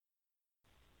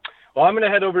Well, I'm going to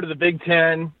head over to the Big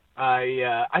Ten.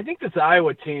 I think this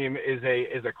Iowa team is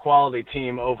a quality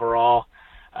team overall.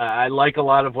 I like a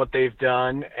lot of what they've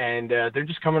done, and they're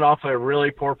just coming off a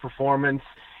really poor performance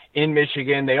in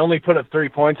Michigan. They only put up 3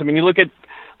 points. I mean, you look at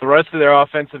the rest of their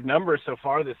offensive numbers so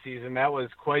far this season, that was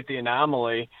quite the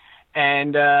anomaly.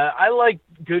 And I like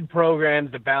good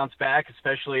programs to bounce back,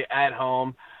 especially at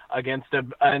home against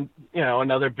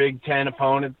another Big Ten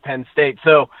opponent, Penn State.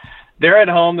 So they're at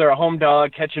home. They're a home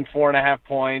dog, catching 4.5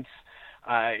 points.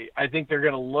 I think they're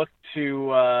going to look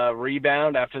to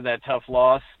rebound after that tough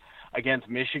loss against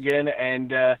Michigan. And,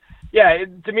 to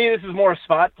me, this is more a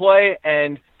spot play.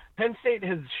 And Penn State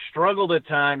has struggled at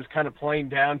times kind of playing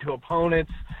down to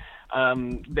opponents.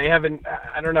 They haven't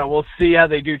 – I don't know. We'll see how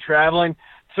they do traveling.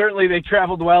 Certainly they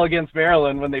traveled well against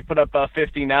Maryland when they put up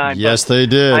 59. Yes, they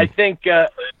did. I think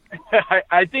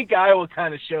I think Iowa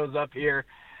kind of shows up here.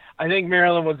 I think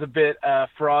Maryland was a bit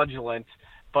fraudulent.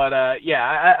 But,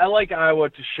 I like Iowa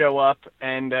to show up,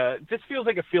 and this feels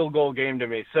like a field goal game to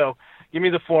me. So give me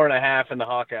the 4.5 and the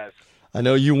Hawkeyes. I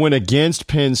know you went against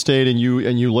Penn State, and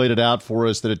you laid it out for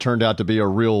us that it turned out to be a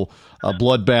real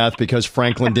bloodbath because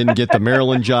Franklin didn't get the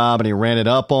Maryland job, and he ran it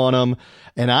up on them.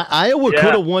 And Iowa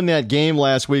could have won that game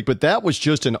last week, but that was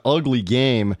just an ugly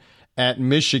game at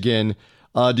Michigan.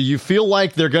 Do you feel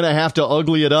like they're going to have to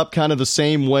ugly it up kind of the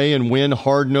same way and win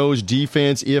hard-nosed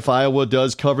defense if Iowa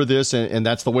does cover this, and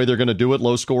that's the way they're going to do it,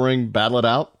 low-scoring, battle it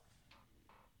out?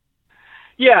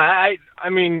 Yeah, I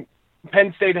mean,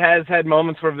 Penn State has had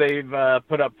moments where they've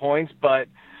put up points, but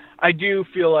I do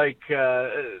feel like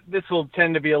this will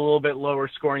tend to be a little bit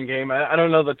lower-scoring game. I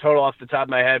don't know the total off the top of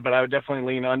my head, but I would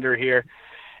definitely lean under here.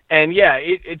 And,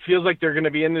 it feels like they're going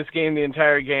to be in this game the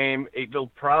entire game. It'll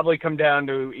probably come down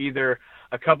to either –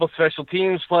 a couple special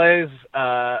teams plays.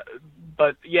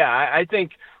 But, I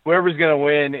think whoever's going to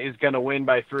win is going to win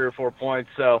by 3 or 4 points.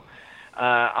 So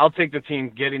I'll take the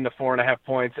team getting the 4.5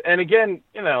 points. And, again,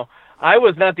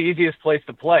 Iowa's not the easiest place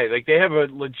to play. Like, they have a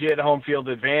legit home field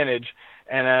advantage,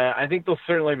 and I think they'll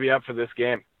certainly be up for this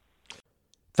game.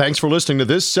 Thanks for listening to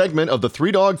this segment of the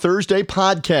Three Dog Thursday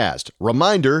podcast.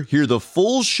 Reminder, hear the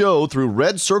full show through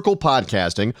Red Circle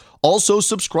Podcasting. Also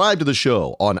subscribe to the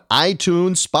show on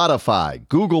iTunes, Spotify,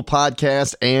 Google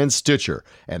Podcasts, and Stitcher.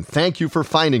 And thank you for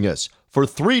finding us for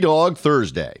Three Dog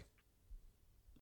Thursday.